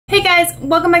Hey guys,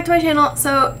 welcome back to my channel.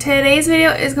 So today's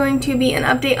video is going to be an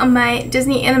update on my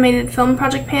Disney animated film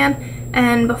project pan,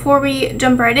 and before we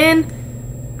jump right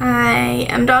in, I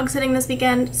am dog sitting this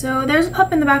weekend, so there's a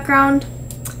pup in the background.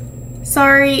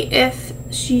 Sorry if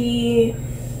she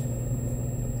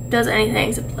does anything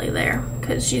except play there,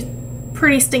 because she's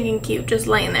pretty stinking cute just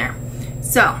laying there.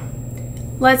 So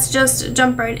let's just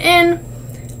jump right in.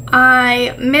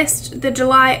 I missed the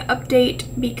July update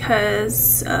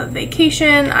because of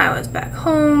vacation. I was back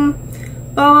home,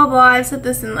 blah blah blah. I've said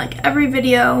this in like every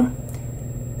video,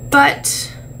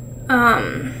 but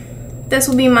this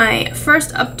will be my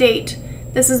first update.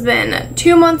 This has been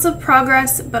 2 months of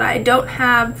progress, but I don't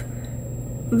have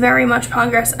very much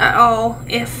progress at all,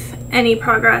 if any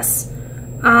progress,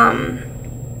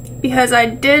 because I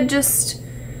did just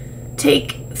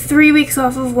take 3 weeks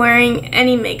off of wearing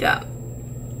any makeup.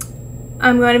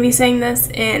 I'm going to be saying this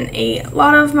in a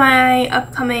lot of my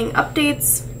upcoming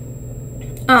updates.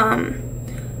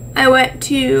 I went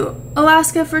to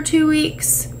Alaska for 2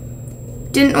 weeks,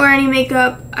 didn't wear any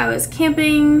makeup. I was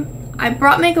camping. I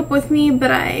brought makeup with me, but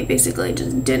I basically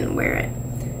just didn't wear it.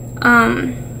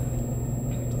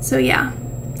 So yeah,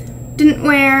 didn't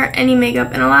wear any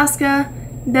makeup in Alaska.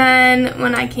 Then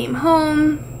when I came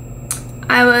home,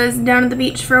 I was down at the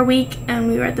beach for a week, and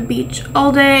we were at the beach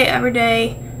all day, every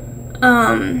day.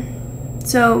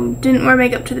 So didn't wear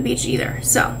makeup to the beach either.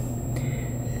 So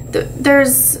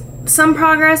there's some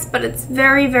progress, but it's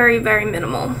very, very, very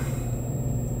minimal.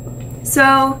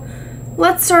 So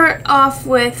let's start off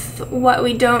with what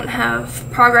we don't have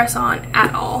progress on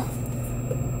at all.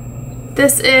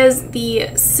 This is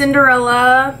the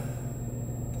Cinderella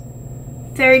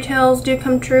Fairy Tales Do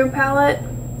Come True palette.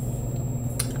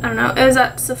 I don't know, it was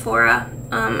at Sephora.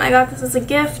 I got this as a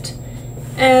gift,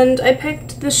 and I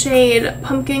picked the shade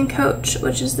Pumpkin Coach,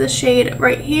 which is this shade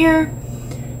right here,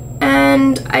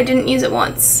 and I didn't use it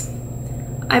once.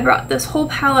 I brought this whole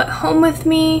palette home with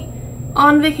me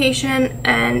on vacation,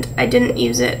 and I didn't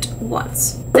use it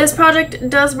once. This project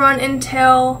does run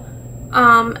until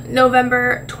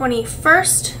November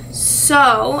 21st,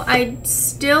 so I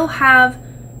still have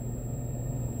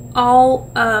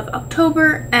all of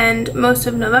October and most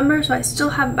of November, so I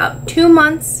still have about 2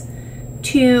 months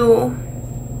to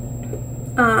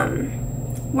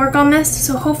work on this.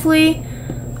 So hopefully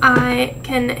I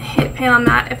can hit pan on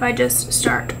that if I just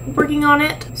start working on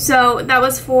it. So that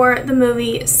was for the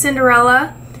movie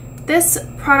Cinderella. This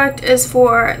product is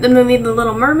for the movie The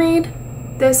Little Mermaid.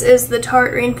 This is the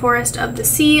Tarte Rainforest of the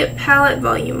Sea palette,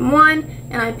 volume 1,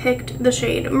 and I picked the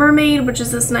shade Mermaid, which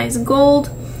is this nice gold.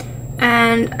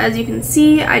 And as you can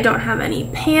see, I don't have any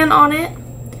pan on it.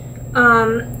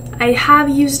 I have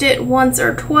used it once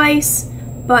or twice,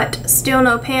 but still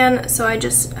no pan, so I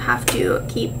just have to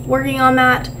keep working on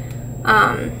that.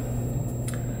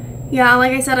 Yeah,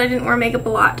 like I said, I didn't wear makeup a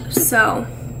lot, so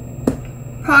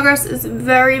progress is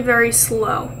very, very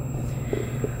slow.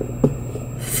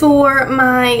 For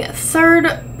my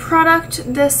third product,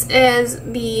 this is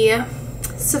the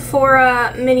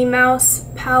Sephora Minnie Mouse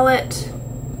palette.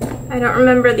 I don't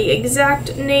remember the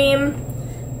exact name,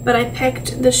 but I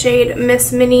picked the shade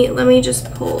Miss Minnie. Let me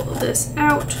just pull this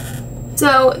out.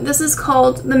 So this is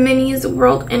called the Minnie's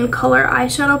World in Color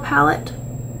eyeshadow palette,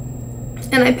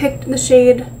 and I picked the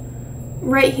shade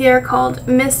right here called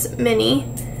Miss Minnie,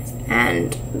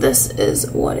 and this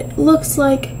is what it looks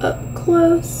like up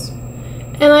close.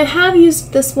 And I have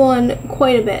used this one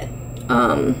quite a bit.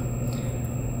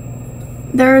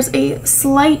 There's a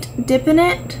slight dip in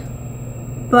it,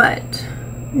 but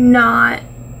not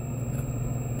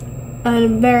a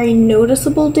very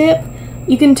noticeable dip.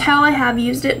 You can tell I have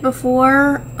used it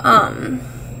before.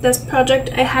 This project,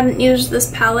 I hadn't used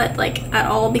this palette like at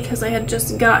all because I had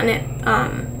just gotten it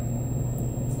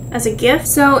as a gift.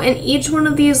 So in each one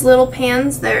of these little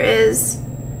pans there is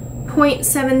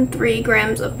 0.73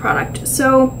 grams of product.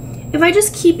 So if I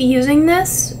just keep using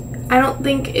this, I don't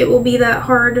think it will be that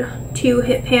hard to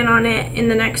hit pan on it in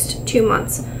the next 2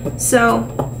 months. So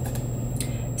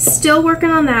still working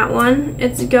on that one.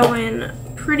 It's going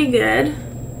pretty good.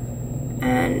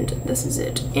 And this is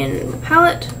it in the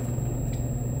palette.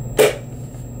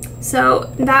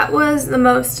 So that was the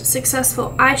most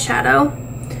successful eyeshadow.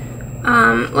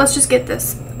 Let's just get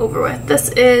this over with. This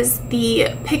is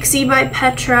the Pixie by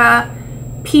Petra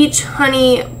Peach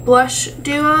Honey Blush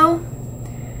Duo.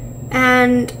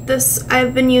 And this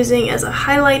I've been using as a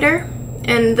highlighter.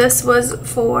 And this was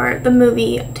for the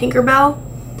movie Tinkerbell.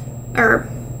 Or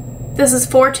this is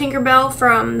for Tinkerbell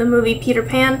from the movie Peter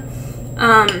Pan.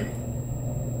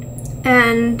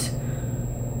 And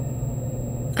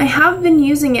I have been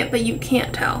using it, but you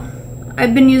can't tell.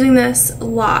 I've been using this a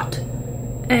lot,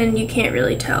 and you can't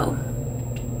really tell.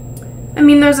 I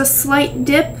mean, there's a slight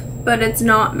dip, but it's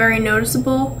not very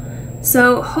noticeable.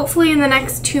 So hopefully in the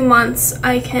next 2 months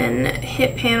I can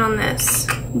hit pan on this.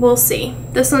 We'll see.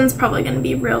 This one's probably going to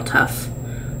be real tough.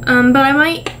 But I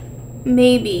might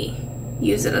maybe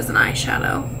use it as an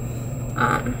eyeshadow.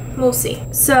 We'll see.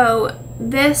 So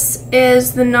this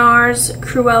is the NARS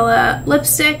Cruella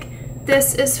lipstick.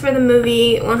 This is for the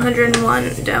movie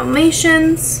 101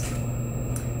 Dalmatians.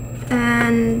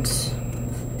 And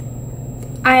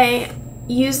I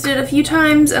used it a few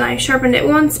times and I sharpened it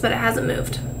once, but it hasn't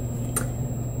moved.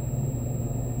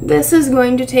 This is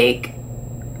going to take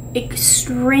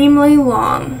extremely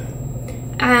long,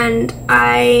 and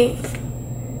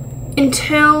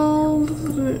until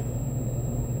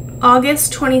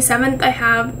August 27th I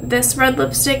have this red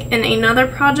lipstick in another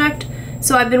project,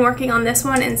 so I've been working on this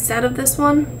one instead of this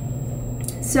one.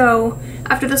 So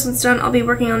after this one's done, I'll be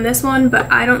working on this one, but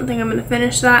I don't think I'm going to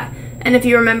finish that. And if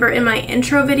you remember in my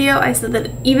intro video, I said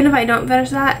that even if I don't finish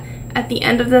that, at the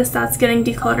end of this, that's getting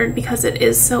decluttered because it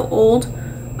is so old.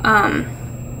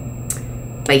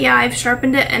 But yeah, I've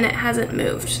sharpened it and it hasn't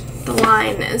moved. The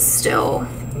line is still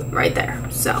right there.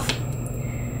 So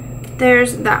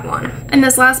there's that one. And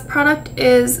this last product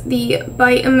is the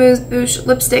By Amuse Bouche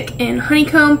lipstick in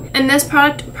Honeycomb. And this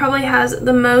product probably has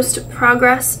the most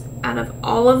progress out of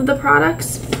all of the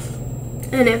products.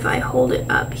 And if I hold it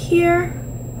up here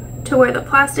to where the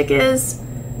plastic is,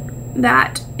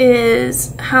 that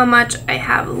is how much I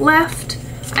have left.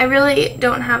 I really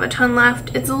don't have a ton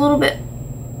left. It's a little bit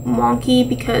wonky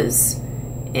because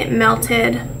it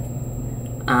melted.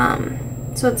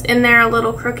 So it's in there a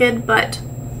little crooked, but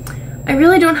I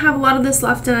really don't have a lot of this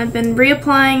left, and I've been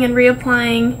reapplying and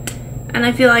reapplying, and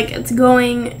I feel like it's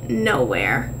going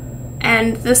nowhere.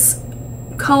 And this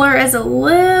color is a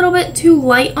little bit too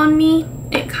light on me.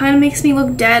 It kind of makes me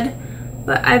look dead,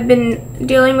 but I've been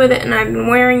dealing with it and I've been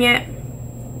wearing it,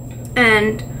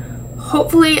 and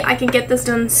hopefully I can get this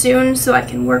done soon so I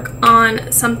can work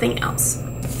on something else.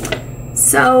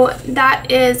 So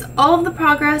that is all of the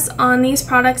progress on these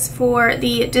products for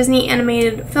the Disney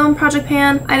animated film project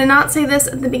pan. I did not say this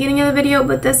at the beginning of the video,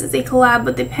 but this is a collab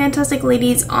with the Pantastic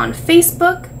ladies on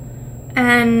Facebook,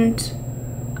 and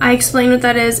I explained what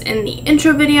that is in the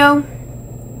intro video.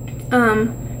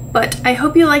 But I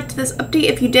hope you liked this update.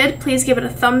 If you did, please give it a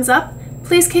thumbs up.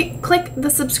 Please click the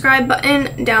subscribe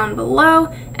button down below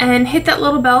and hit that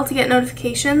little bell to get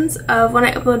notifications of when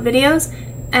I upload videos.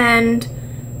 And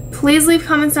please leave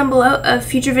comments down below of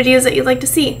future videos that you'd like to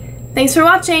see. Thanks for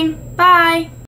watching. Bye!